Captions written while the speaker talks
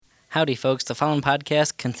Howdy, folks. The following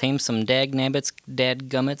podcast contains some dag-nabbits,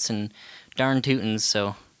 dad-gummits, and darn tootins,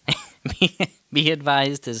 so be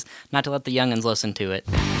advised is not to let the youngins listen to it.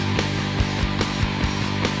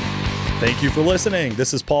 Thank you for listening.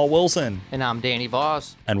 This is Paul Wilson. And I'm Danny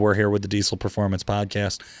Voss. And we're here with the Diesel Performance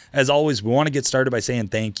Podcast. As always, we want to get started by saying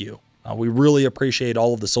thank you. We really appreciate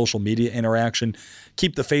all of the social media interaction.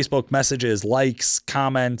 Keep the Facebook messages, likes,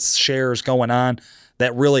 comments, shares going on.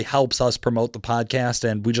 That really helps us promote the podcast,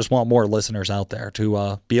 and we just want more listeners out there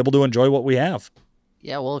to be able to enjoy what we have.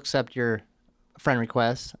 Yeah, we'll accept your friend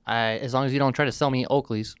requests, as long as you don't try to sell me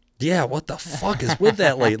Oakleys. Yeah, what the fuck is with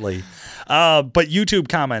that lately? But YouTube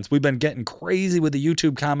comments, we've been getting crazy with the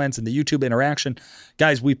YouTube comments and the YouTube interaction.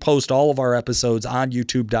 Guys, we post all of our episodes on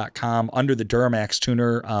youtube.com under the Duramax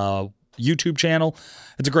Tuner YouTube channel.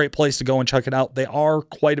 It's a great place to go and check it out. They are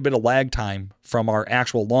quite a bit of lag time from our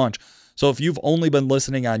actual launch. So if you've only been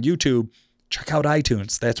listening on YouTube, check out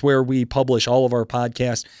iTunes. That's where we publish all of our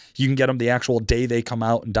podcasts. You can get them the actual day they come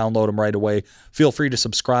out and download them right away. Feel free to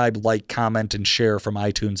subscribe, like, comment, and share from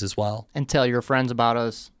iTunes as well. And tell your friends about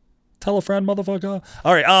us. Tell a friend, motherfucker.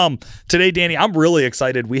 All right. Today, Danny, I'm really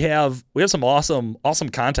excited. We have some awesome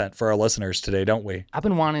content for our listeners today, don't we? I've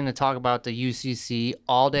been wanting to talk about the UCC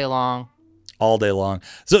all day long. All day long.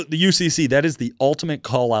 So the UCC, that is the Ultimate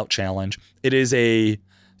Call-Out Challenge. It is a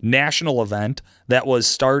national event that was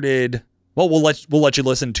started. Well, we'll let you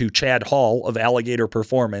listen to Chad Hall of Alligator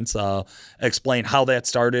Performance explain how that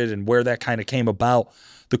started and where that kind of came about.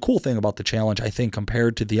 The cool thing about the challenge, I think,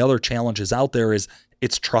 compared to the other challenges out there, is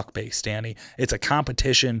it's truck-based, Danny. It's a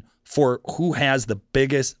competition for who has the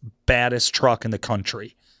biggest, baddest truck in the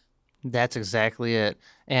country. That's exactly it.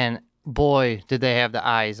 And boy, did they have the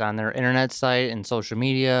eyes on their internet site and social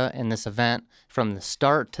media in this event from the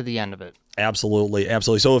start to the end of it. Absolutely.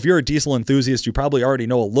 So if you're a diesel enthusiast, you probably already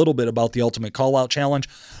know a little bit about the Ultimate Call-Out Challenge.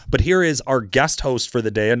 But here is our guest host for the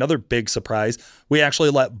day, another big surprise. We actually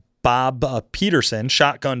let Bob Peterson,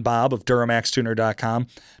 Shotgun Bob of DuramaxTuner.com,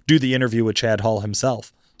 do the interview with Chad Hall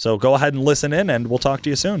himself. So go ahead and listen in, and we'll talk to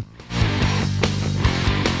you soon.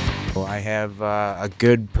 Well, I have a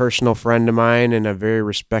good personal friend of mine and a very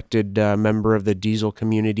respected member of the diesel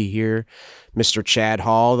community here, Mr. Chad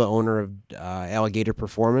Hall, the owner of Alligator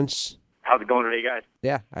Performance. How's it going today, guys?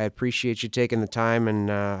 Yeah, I appreciate you taking the time,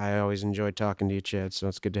 and I always enjoy talking to you, Chad, so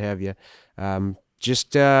it's good to have you.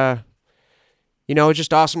 Just awesome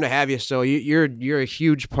to have you. So you're a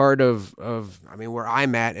huge part of where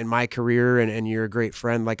I'm at in my career, and you're a great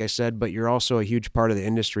friend, like I said, but you're also a huge part of the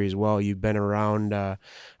industry as well. You've been around,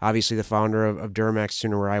 obviously the founder of Duramax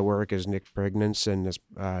Tuner, where I work, is Nick Prignitz, and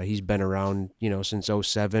he's been around, since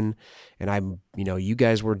 2007, and you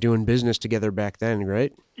guys were doing business together back then,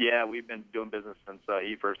 right? Yeah, we've been doing business since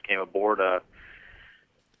he first came aboard.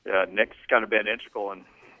 Nick's kind of been integral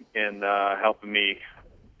in helping me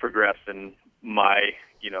progress in my,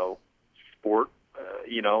 sport.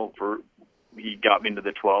 He got me into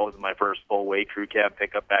the 12s, my first full weight crew cab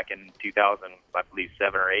pickup back in 2000, I believe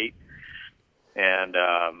 7 or 8. And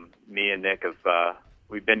me and Nick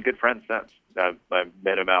we've been good friends since. I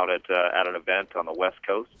met him out at an event on the West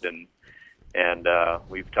Coast, and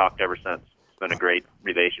we've talked ever since. It's been a great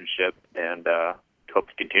relationship, and hope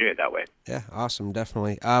to continue it that way. Yeah, awesome,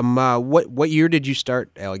 definitely. What year did you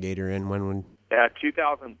start Alligator in? When?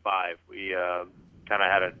 2005. We kind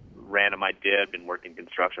of had a random idea. I'd been working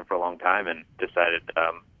construction for a long time and decided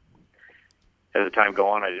as the time go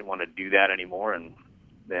on, I didn't want to do that anymore. And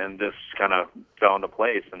then this kind of fell into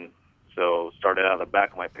place. And so started out of the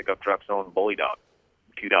back of my pickup truck selling Bully Dog.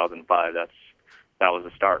 2005. That was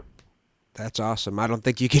the start. That's awesome. I don't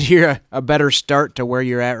think you could hear a better start to where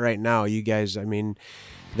you're at right now. You guys,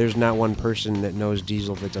 there's not one person that knows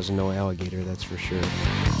diesel that doesn't know Alligator, that's for sure.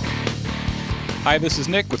 Hi, this is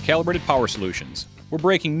Nick with Calibrated Power Solutions. We're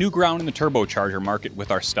breaking new ground in the turbocharger market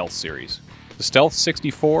with our Stealth series. The Stealth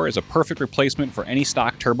 64 is a perfect replacement for any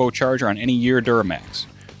stock turbocharger on any year Duramax.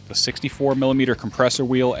 The 64mm compressor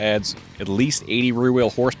wheel adds at least 80 rear wheel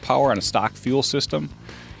horsepower on a stock fuel system,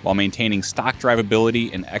 while maintaining stock drivability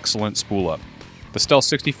and excellent spool-up. The Stealth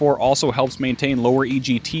 64 also helps maintain lower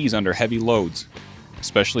EGTs under heavy loads,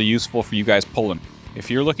 especially useful for you guys pulling. If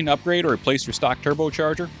you're looking to upgrade or replace your stock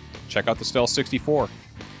turbocharger, check out the Stealth 64.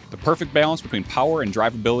 The perfect balance between power and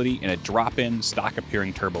drivability in a drop-in,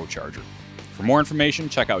 stock-appearing turbocharger. For more information,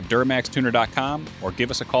 check out DuramaxTuner.com or give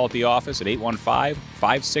us a call at the office at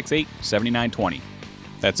 815-568-7920.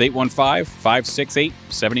 That's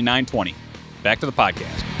 815-568-7920. Back to the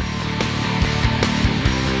podcast.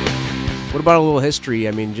 What about a little history?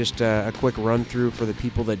 I mean, just a quick run through for the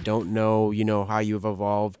people that don't know, how you've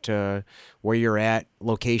evolved to where you're at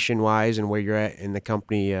location wise and where you're at in the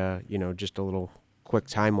company, just a little quick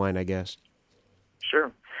timeline, I guess. Sure.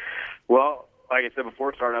 Well, like I said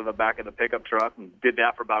before, started on the back of the pickup truck and did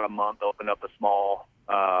that for about a month, opened up a small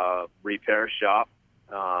repair shop.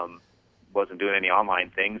 Wasn't doing any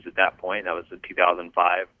online things at that point. That was in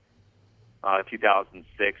 2005.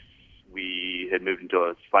 2006, we had moved into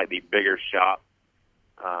a slightly bigger shop,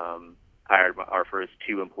 hired our first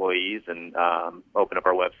 2 employees, and opened up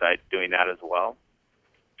our website doing that as well.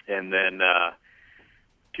 And then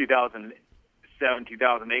 2007,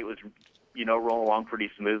 2008 was, rolling along pretty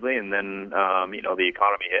smoothly. And then, the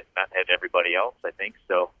economy hit, and that hit everybody else, I think.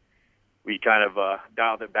 So we kind of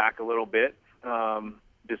dialed it back a little bit,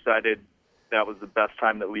 decided that was the best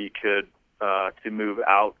time that we could to move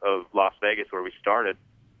out of Las Vegas, where we started,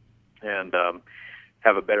 and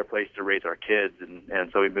have a better place to raise our kids. And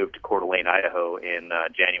so we moved to Coeur d'Alene, Idaho in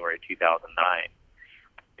January 2009.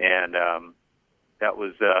 And that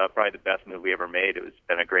was probably the best move we ever made. It's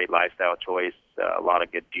been a great lifestyle choice, a lot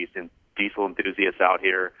of good diesel enthusiasts out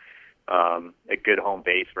here, a good home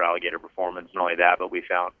base for Alligator Performance. Not only that, but we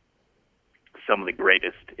found some of the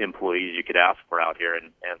greatest employees you could ask for out here,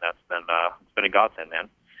 and that's been it's been a godsend, man.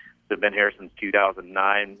 So I've been here since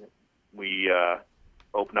 2009. We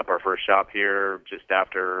opened up our first shop here just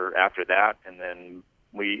after that, and then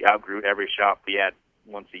we outgrew every shop we had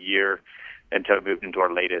once a year until we moved into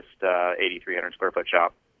our latest 8,300 square foot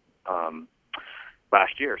shop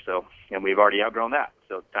last year. So, and we've already outgrown that.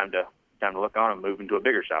 So it's time to look on and move into a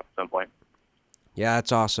bigger shop at some point. Yeah,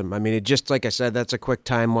 that's awesome. I mean, it just, like I said, that's a quick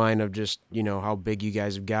timeline of just, how big you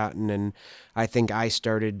guys have gotten. And I think I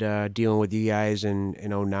started dealing with you guys in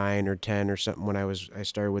 09 or 10 or something when I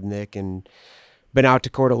started with Nick, and been out to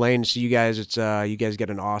Coeur d'Alene to see you guys. It's you guys get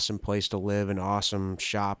an awesome place to live, an awesome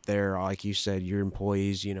shop there. Like you said, your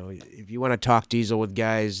employees, if you want to talk diesel with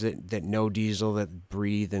guys that know diesel, that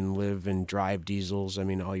breathe and live and drive diesels, I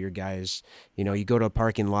mean, all your guys, you go to a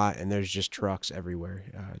parking lot and there's just trucks everywhere.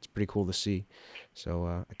 It's pretty cool to see. So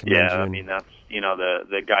I commend you. I mean, that's,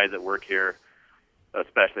 the guys that work here,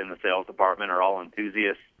 especially in the sales department, are all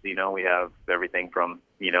enthusiasts. We have everything from,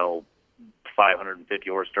 550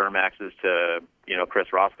 horse Duramaxes to, Chris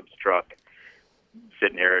Roskop's truck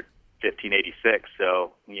sitting here at 1586.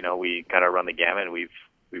 So, we kind of run the gamut.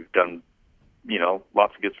 We've done,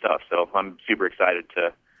 lots of good stuff. So I'm super excited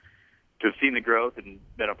to have seen the growth and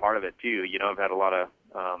been a part of it too. I've had a lot of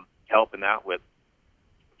help in that with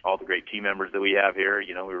all the great team members that we have here.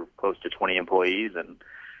 We were close to 20 employees, and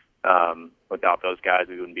without those guys,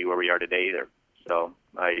 we wouldn't be where we are today either. So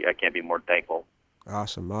I can't be more thankful.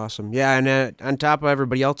 Awesome. Yeah, and on top of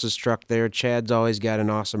everybody else's truck there, Chad's always got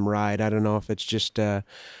an awesome ride. I don't know if it's just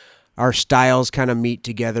our styles kind of meet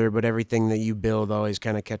together, but everything that you build always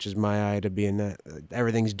kind of catches my eye to being that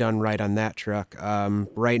everything's done right on that truck.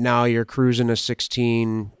 Right now you're cruising a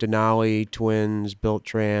 16 Denali twins, built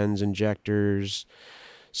trans, injectors,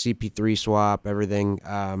 CP3 swap, everything.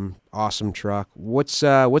 Awesome truck. What's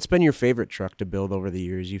been your favorite truck to build over the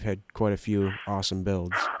years? You've had quite a few awesome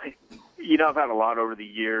builds. I've had a lot over the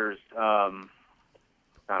years. Can't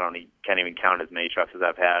even count as many trucks as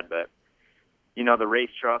I've had, but the race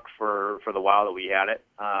truck for the while that we had it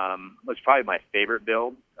was probably my favorite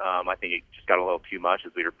build. I think it just got a little too much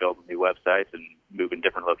as we were building new websites and moving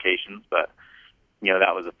different locations, but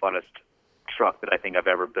that was the funnest truck that I think I've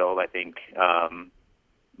ever built. I think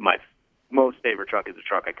my most favorite truck is the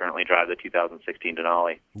truck I currently drive, the 2016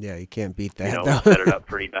 Denali. Yeah, you can't beat that. We set it up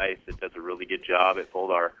pretty nice. It does a really good job. It pulled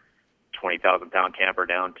our 20,000-pound camper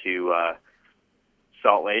down to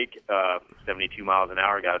Salt Lake, 72 miles an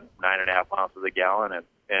hour, got 9.5 miles to the gallon,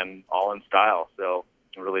 and all in style. So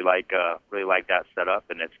I really like that setup,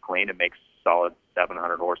 and it's clean. It makes solid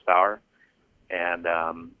 700 horsepower, and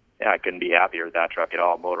I couldn't be happier with that truck at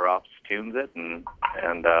all. Motor Ops tunes it, and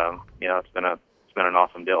it's been an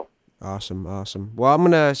awesome deal. Awesome. Well, I'm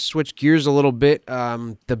going to switch gears a little bit.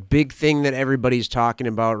 The big thing that everybody's talking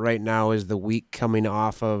about right now is the week coming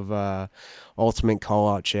off of Ultimate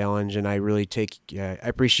Callout Challenge, and I really I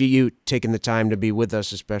appreciate you taking the time to be with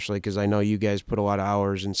us, especially because I know you guys put a lot of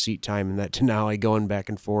hours and seat time in that Denali, going back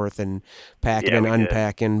and forth and packing and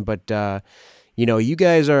unpacking. But, you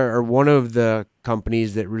guys are one of the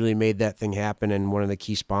companies that really made that thing happen and one of the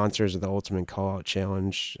key sponsors of the Ultimate Callout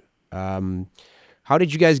Challenge. How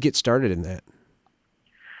did you guys get started in that?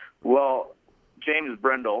 Well, James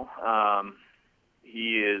Brindle,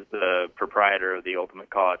 he is the proprietor of the Ultimate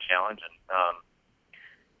Callout Challenge, and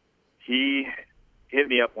he hit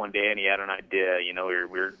me up one day, and he had an idea. We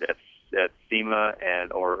were at at SEMA,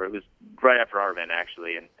 or it was right after our event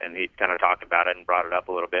actually, and he kind of talked about it and brought it up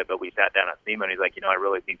a little bit. But we sat down at SEMA, and he's like, I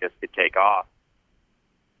really think this could take off,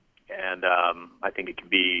 and I think it could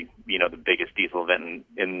be, the biggest diesel event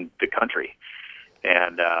in the country.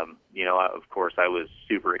 And of course, I was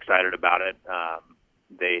super excited about it.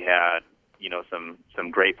 They had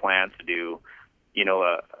some great plans to do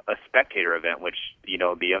a spectator event, which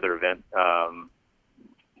the other event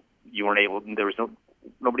you weren't able. There was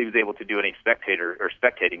nobody was able to do any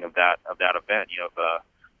spectating of that event.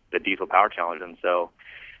 The Diesel Power Challenge, and so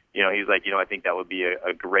he's like, I think that would be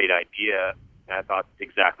a great idea. And I thought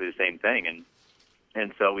exactly the same thing,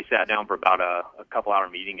 and so we sat down for about a couple-hour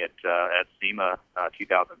meeting at SEMA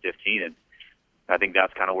 2015, and I think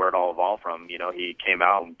that's kind of where it all evolved from. He came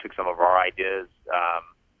out and took some of our ideas,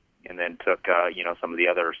 and then took some of the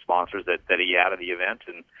other sponsors that he had at the event,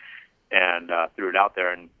 and threw it out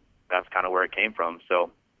there, and that's kind of where it came from.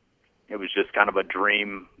 So it was just kind of a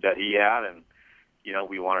dream that he had, and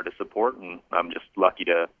we wanted to support, and I'm just lucky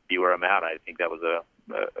to be where I'm at. I think that was a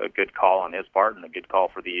good call on his part, and a good call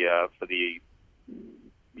for the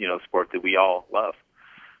sport that we all love.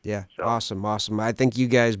 Yeah, so. Awesome. I think you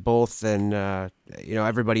guys both and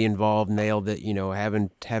everybody involved nailed it.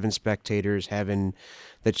 Having spectators, having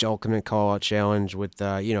the ultimate call out challenge with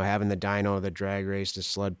having the dyno, the drag race, the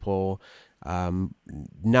sled pull,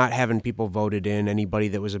 not having people voted in, anybody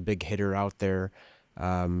that was a big hitter out there,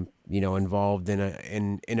 involved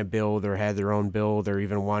in a build or had their own build or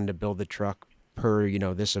even wanted to build the truck per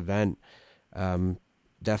this event.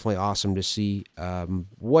 Definitely awesome to see.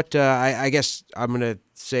 I guess I'm going to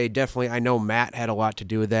say definitely, I know Matt had a lot to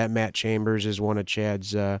do with that. Matt Chambers is one of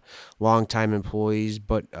Chad's longtime employees,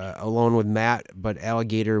 but alone with Matt, but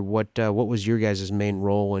Alligator, what was your guys' main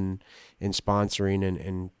role in sponsoring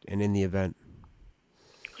and in the event?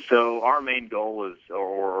 So our main goal was,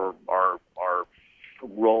 or our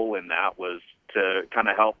role in that was to kind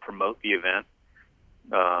of help promote the event.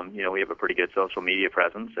 We have a pretty good social media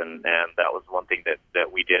presence, and that was one thing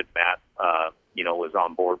that we did. Matt, was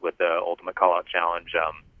on board with the Ultimate Call Out Challenge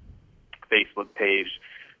Facebook page,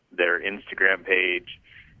 their Instagram page,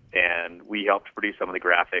 and we helped produce some of the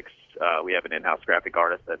graphics. We have an in-house graphic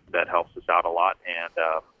artist that helps us out a lot, and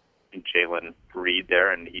Jalen Reed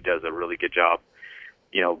there, and he does a really good job,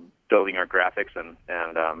 building our graphics, and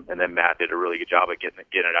then Matt did a really good job of getting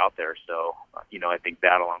it out there. So, I think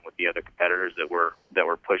that, along with the other competitors that were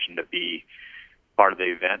pushing to be part of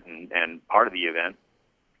the event and part of the event,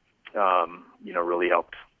 really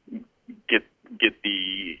helped get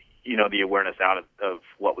the the awareness out of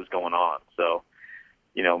what was going on. So,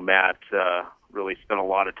 Matt really spent a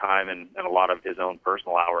lot of time and a lot of his own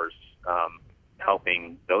personal hours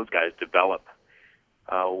helping those guys develop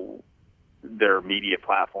their media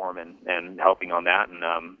platform and helping on that. And,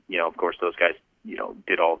 of course, those guys,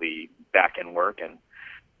 did all the back end work and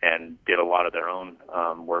did a lot of their own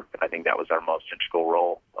work. But I think that was our most integral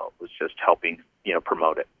role, was just helping,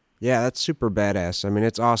 promote it. Yeah, that's super badass. I mean,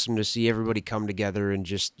 it's awesome to see everybody come together and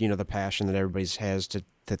just, the passion that everybody has to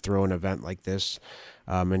throw an event like this,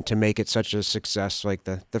 and to make it such a success like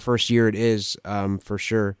the first year it is, for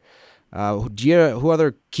sure. Who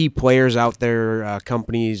other key players out there,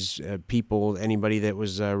 companies, people, anybody that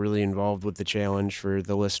was really involved with the challenge, for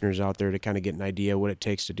the listeners out there to kind of get an idea what it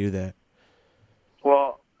takes to do that?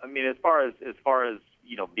 Well, I mean, as far as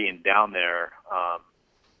being down there,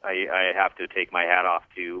 I have to take my hat off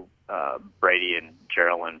to Brady and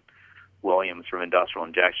Geraldine Williams from Industrial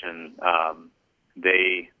Injection.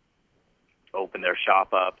 They opened their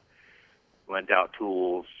shop up, lent out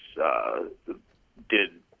tools, did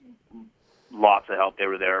lots of help. They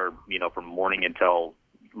were there, from morning until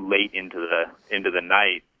late into the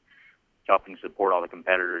night, helping support all the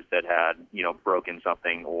competitors that had, broken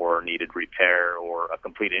something or needed repair or a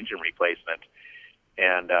complete engine replacement.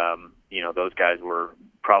 And, those guys were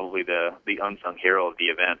probably the unsung hero of the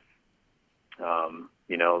event.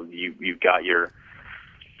 You've got your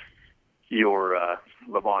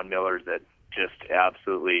Levon Millers that just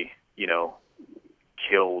absolutely,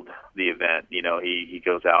 killed the event. He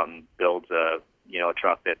goes out and builds a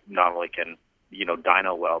truck that not only can,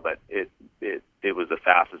 dyno well, but it was the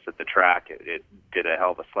fastest at the track. It did a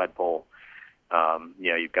hell of a sled pull.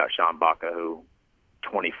 You've got Sean Baca, who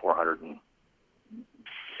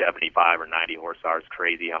 2,475 or 90 horsepower. It's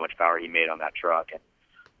crazy how much power he made on that truck, and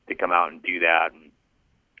to come out and do that and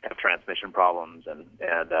have transmission problems and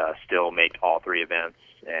still make all three events.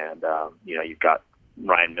 And you've got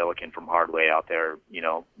Ryan Milliken from Hardway out there,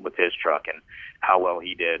 with his truck and how well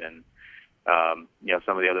he did. And,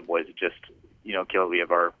 some of the other boys that just, killed. We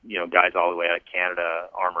have our, guys all the way out of Canada,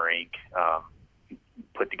 Armor Inc.,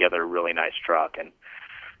 put together a really nice truck. And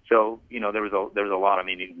so, there was a lot. I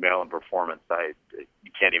mean, Maryland Performance,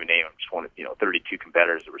 you can't even name them. Just one of 32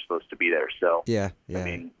 competitors that were supposed to be there. So Yeah. I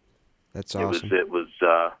mean, That's awesome. it was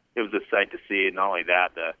a sight to see. And not only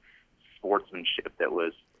that, the sportsmanship that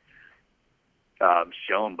was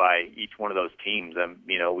shown by each one of those teams.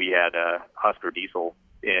 We had Husker Diesel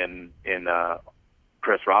in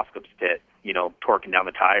Chris Roskop's pit, torquing down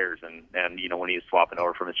the tires, and when he was swapping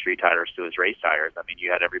over from his street tires to his race tires. I mean,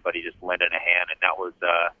 you had everybody just lending a hand, and that was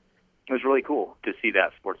it was really cool to see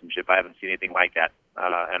that sportsmanship. I haven't seen anything like that,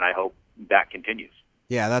 and I hope that continues.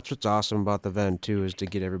 Yeah, that's what's awesome about the event too, is to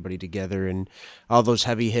get everybody together and all those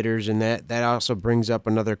heavy hitters. And that also brings up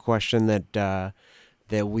another question that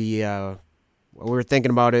we were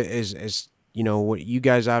thinking about it is what you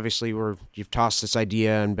guys obviously you've tossed this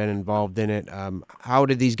idea and been involved in it. How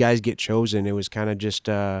did these guys get chosen? It was kind of just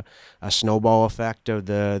a snowball effect of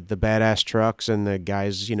the badass trucks and the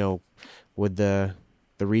guys, with the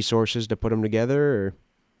resources to put them together, or?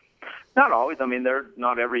 Not always. I mean,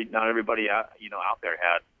 not everybody out there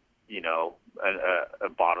had a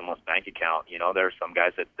bottomless bank account. There are some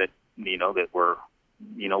guys that that were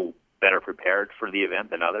better prepared for the event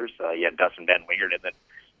than others. You had Dustin Van Wingerden that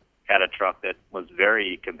had a truck that was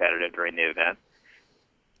very competitive during the event,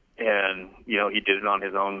 and he did it on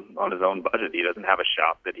his own budget. He doesn't have a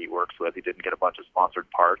shop that he works with. He didn't get a bunch of sponsored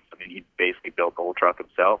parts. I mean, he basically built the whole truck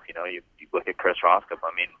himself. You look at Chris Roskop.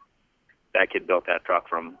 I mean, that kid built that truck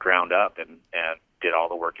from ground up and did all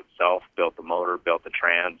the work himself. Built the motor, built the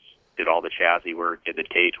trans, did all the chassis work, did the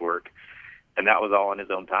cage work, and that was all in his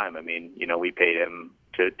own time. I mean, we paid him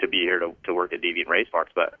to be here to work at Deviant Race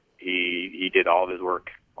Parts, but he did all of his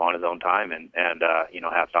work on his own time, and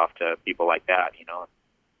hats off to people like that.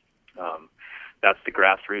 That's the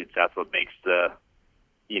grassroots. That's what makes the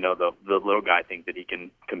little guy think that he can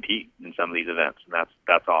compete in some of these events, and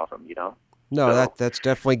that's awesome. No, So- that's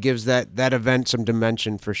definitely gives that event some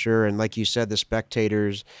dimension for sure. And like you said, the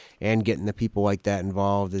spectators and getting the people like that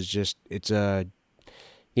involved is just it's kind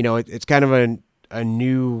of a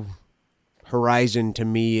new horizon to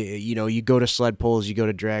me. You go to sled pulls, you go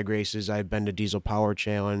to drag races. I've been to Diesel Power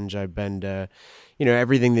Challenge. I've been to,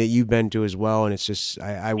 everything that you've been to as well. And it's just,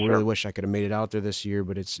 I really wish I could have made it out there this year,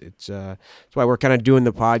 but it's that's why we're kind of doing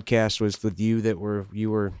the podcast with you, that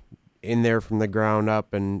you were in there from the ground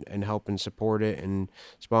up and helping support it and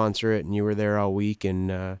sponsor it. And you were there all week.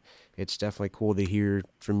 And it's definitely cool to hear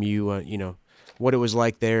from you, what it was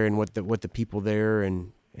like there and what the people there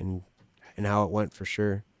and how it went for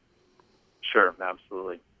sure. Sure,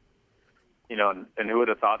 absolutely. And who would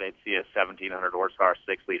have thought they'd see a 1,700 horsepower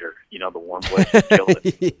 6-liter? The warm voice killed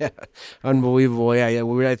it. Yeah, unbelievable. Yeah.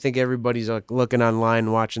 I think everybody's looking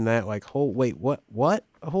online, watching that, like, oh wait, what?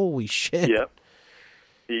 Holy shit! Yep.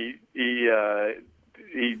 He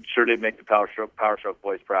sure did make the Power Stroke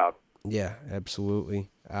boys proud. Yeah, absolutely.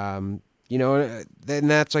 And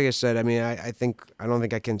that's like I said. I mean, I don't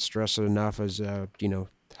think I can stress it enough as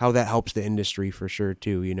how that helps the industry for sure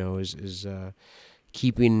too. Is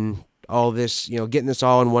keeping all this, getting this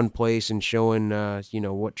all in one place and showing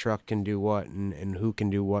what truck can do what and who can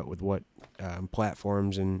do what with what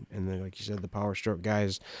platforms and then, like you said, the Power Stroke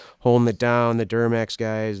guys holding it down, the Duramax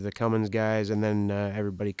guys, the Cummins guys, and then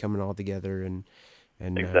everybody coming all together and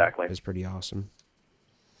Exactly. it's pretty awesome.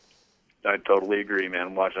 I totally agree,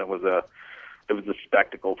 man. Watching it was a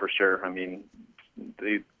spectacle for sure. I mean,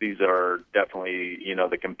 these are definitely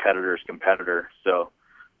the competitor's competitor. So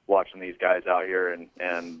watching these guys out here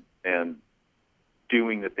and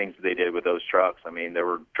doing the things that they did with those trucks. I mean, there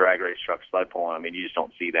were drag race trucks, sled pulling. I mean, you just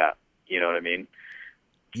don't see that. You know what I mean?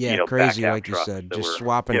 Yeah, crazy, back-half like you trucks said, that just were-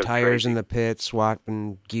 swapping it was tires crazy. in the pit,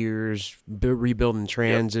 swapping gears, rebuilding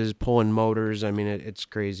transes, pulling motors. I mean, it's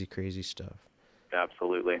crazy stuff.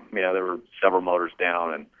 Absolutely. Yeah, there were several motors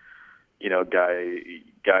down, and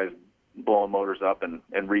guys blowing motors up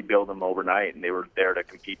and rebuild them overnight, and they were there to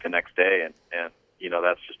compete the next day, and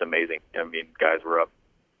that's just amazing. I mean, guys were up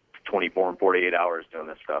 24 and 48 hours doing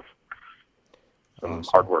this stuff. Some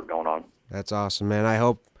Awesome. hard work going on. That's awesome, man. I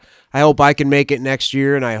hope I can make it next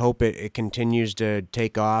year, and I hope it continues to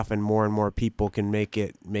take off, and more people can make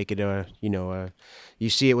it you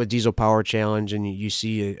see it with Diesel Power Challenge, and you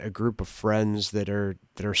see a group of friends that are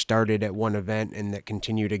started at one event and that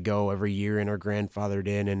continue to go every year and are grandfathered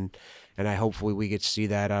in, and I hopefully we get to see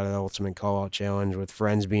that out of the Ultimate Call Out Challenge with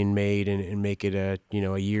friends being made and make it a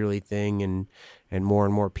yearly thing, and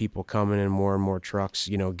more people coming and more trucks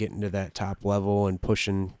getting to that top level and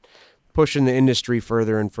pushing the industry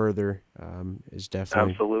further and further is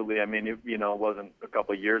definitely. Absolutely. I mean, it wasn't a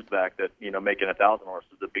couple of years back that making 1,000 horses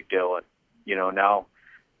is a big deal, and now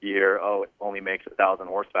year, oh, it only makes 1,000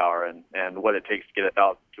 horsepower, and what it takes to get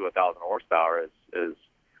 1,000 to 1,000 horsepower is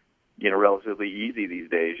relatively easy these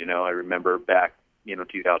days. I remember back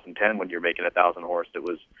 2010 when you're making 1,000 horse, that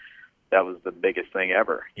was the biggest thing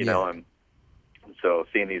ever. You know, and so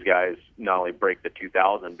seeing these guys not only break the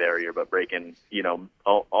 2,000 barrier, but breaking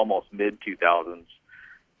almost mid 2000s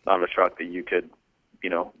on a truck that you could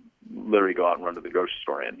literally go out and run to the grocery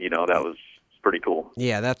store in. That was pretty cool.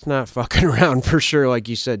 Yeah, that's not fucking around for sure. Like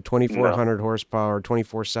you said, 2,400 horsepower,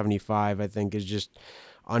 2,475, I think is just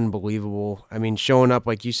unbelievable. I mean, showing up,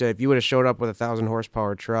 like you said, if you would have showed up with 1,000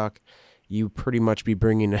 horsepower truck, you pretty much be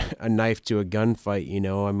bringing a knife to a gunfight.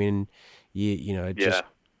 I mean, it's just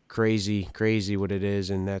crazy what it is,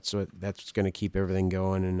 and that's what's going to keep everything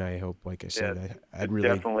going. And I hope, like I said, I'd really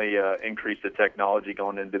definitely increase the technology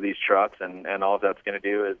going into these trucks, and all that's going to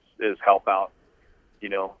do is help out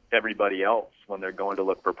everybody else when they're going to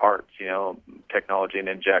look for parts. Technology and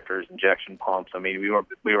injectors, injection pumps. I mean, we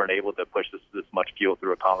weren't able to push this much fuel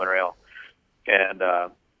through a common rail, and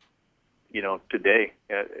today,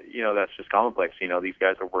 that's just commonplace. These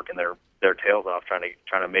guys are working their tails off trying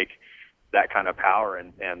to make that kind of power,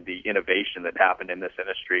 and the innovation that happened in this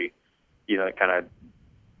industry, it kind of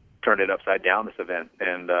turned it upside down, this event,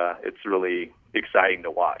 and it's really exciting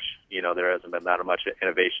to watch. There hasn't been that much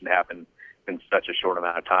innovation happen in such a short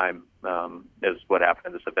amount of time as what happened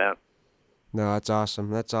in this event. No, that's awesome.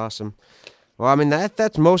 That's awesome. Well, I mean,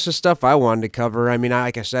 that's most of the stuff I wanted to cover. I mean,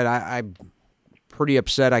 like I said, I'm pretty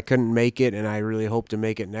upset I couldn't make it, and I really hope to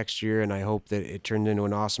make it next year, and I hope that it turned into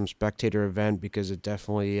an awesome spectator event, because it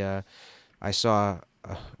definitely, I saw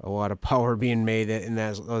a lot of power being made in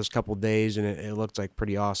those couple of days, and it looked like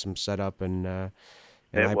pretty awesome setup. And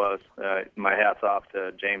it was. My hat's off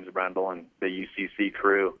to James Brendel and the UCC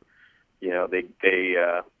crew.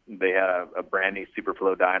 They had a brand new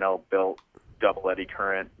Superflow dyno built, double eddy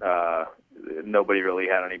current. Nobody really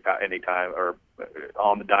had any time or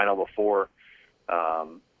on the dyno before,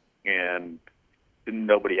 and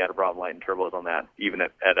nobody had a problem lighting turbos on that, even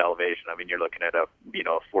at elevation. I mean, you're looking at a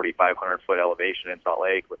 4,500 foot elevation in Salt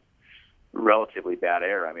Lake with relatively bad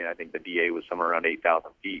air. I mean, I think the DA was somewhere around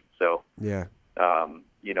 8,000 feet. So yeah,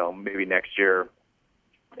 maybe next year,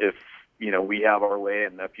 if we have our way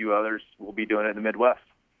and a few others, we'll be doing it in the Midwest.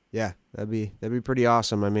 Yeah, that'd be pretty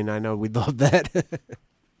awesome. I mean, I know we'd love that.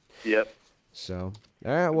 Yep. So,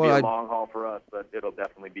 all right. Well, it'll be a long haul for us, but it'll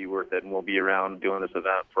definitely be worth it, and we'll be around doing this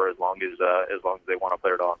event for as long as they want to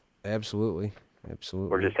put it on. Absolutely.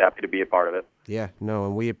 We're just happy to be a part of it. Yeah, no,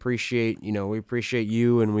 and we appreciate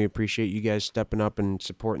you, and we appreciate you guys stepping up and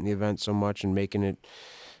supporting the event so much and making it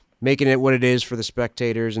what it is for the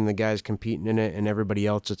spectators and the guys competing in it and everybody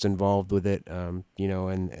else that's involved with it. And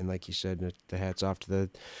like you said, the hats off to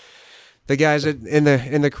the guys in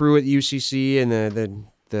the crew at UCC and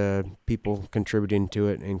the people contributing to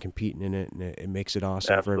it and competing in it, and it makes it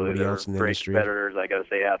awesome. Absolutely. For everybody else in the great industry. Competitors. I got to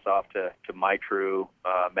say hats off to my crew,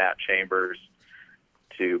 Matt Chambers,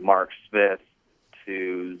 to Mark Smith,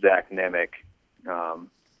 to Zach Nemec,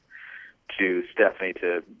 to Stephanie,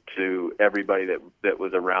 to everybody that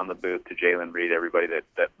was around the booth, to Jalen Reed, everybody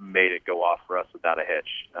that made it go off for us without a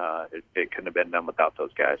hitch. It couldn't have been done without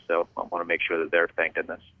those guys. So I want to make sure that they're thanked in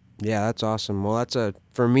this. Yeah, that's awesome. Well, that's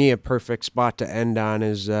for me a perfect spot to end on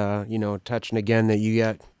is touching again that you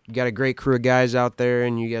got a great crew of guys out there,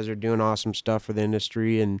 and you guys are doing awesome stuff for the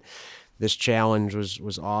industry, and this challenge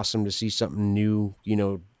was awesome to see something new,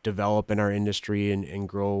 develop in our industry and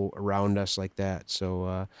grow around us like that.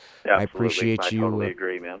 So I appreciate you. I totally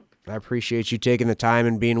agree, man. I appreciate you taking the time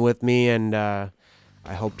and being with me, and I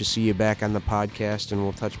hope to see you back on the podcast, and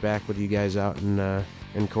we'll touch back with you guys out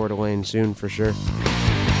in Coeur d'Alene soon for sure.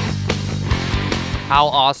 How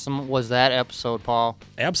awesome was that episode, Paul?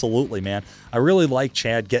 Absolutely, man. I really like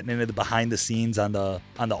Chad getting into the behind the scenes on the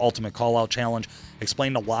Ultimate Callout Challenge,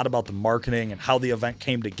 explained a lot about the marketing and how the event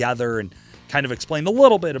came together, and kind of explained a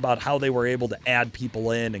little bit about how they were able to add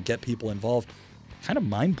people in and get people involved. Kind of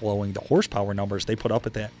mind-blowing, the horsepower numbers they put up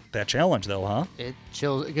at that challenge, though, huh? It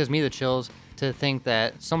gives me the chills to think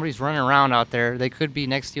that somebody's running around out there. They could be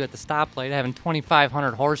next to you at the stoplight having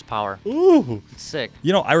 2,500 horsepower. Ooh. It's sick.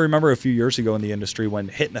 I remember a few years ago in the industry when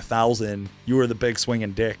hitting 1,000, you were the big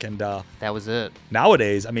swinging dick. And that was it.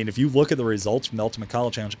 Nowadays, I mean, if you look at the results from the Ultimate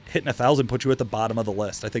Callout Challenge, hitting 1,000 put you at the bottom of the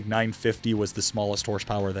list. I think 950 was the smallest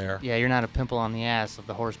horsepower there. Yeah, you're not a pimple on the ass of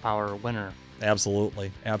the horsepower winner.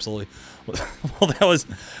 Absolutely. Well, that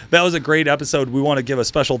was a great episode. We want to give a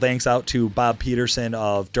special thanks out to Bob Peterson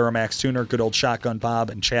of Duramax Tuner, good old Shotgun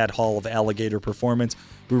Bob, and Chad Hall of Alligator Performance.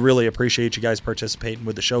 We really appreciate you guys participating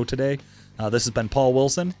with the show today. This has been Paul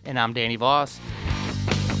Wilson. And I'm Danny Voss.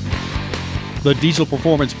 The Diesel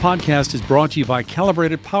Performance Podcast is brought to you by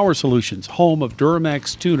Calibrated Power Solutions, home of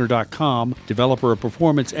DuramaxTuner.com, developer of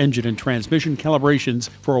performance engine and transmission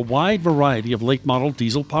calibrations for a wide variety of late model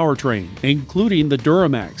diesel powertrain, including the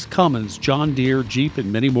Duramax, Cummins, John Deere, Jeep,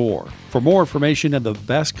 and many more. For more information and the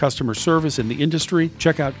best customer service in the industry,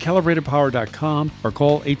 check out calibratedpower.com or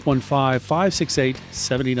call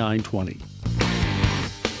 815-568-7920.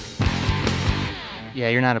 Yeah,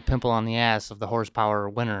 you're not a pimple on the ass of the horsepower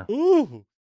winner. Ooh.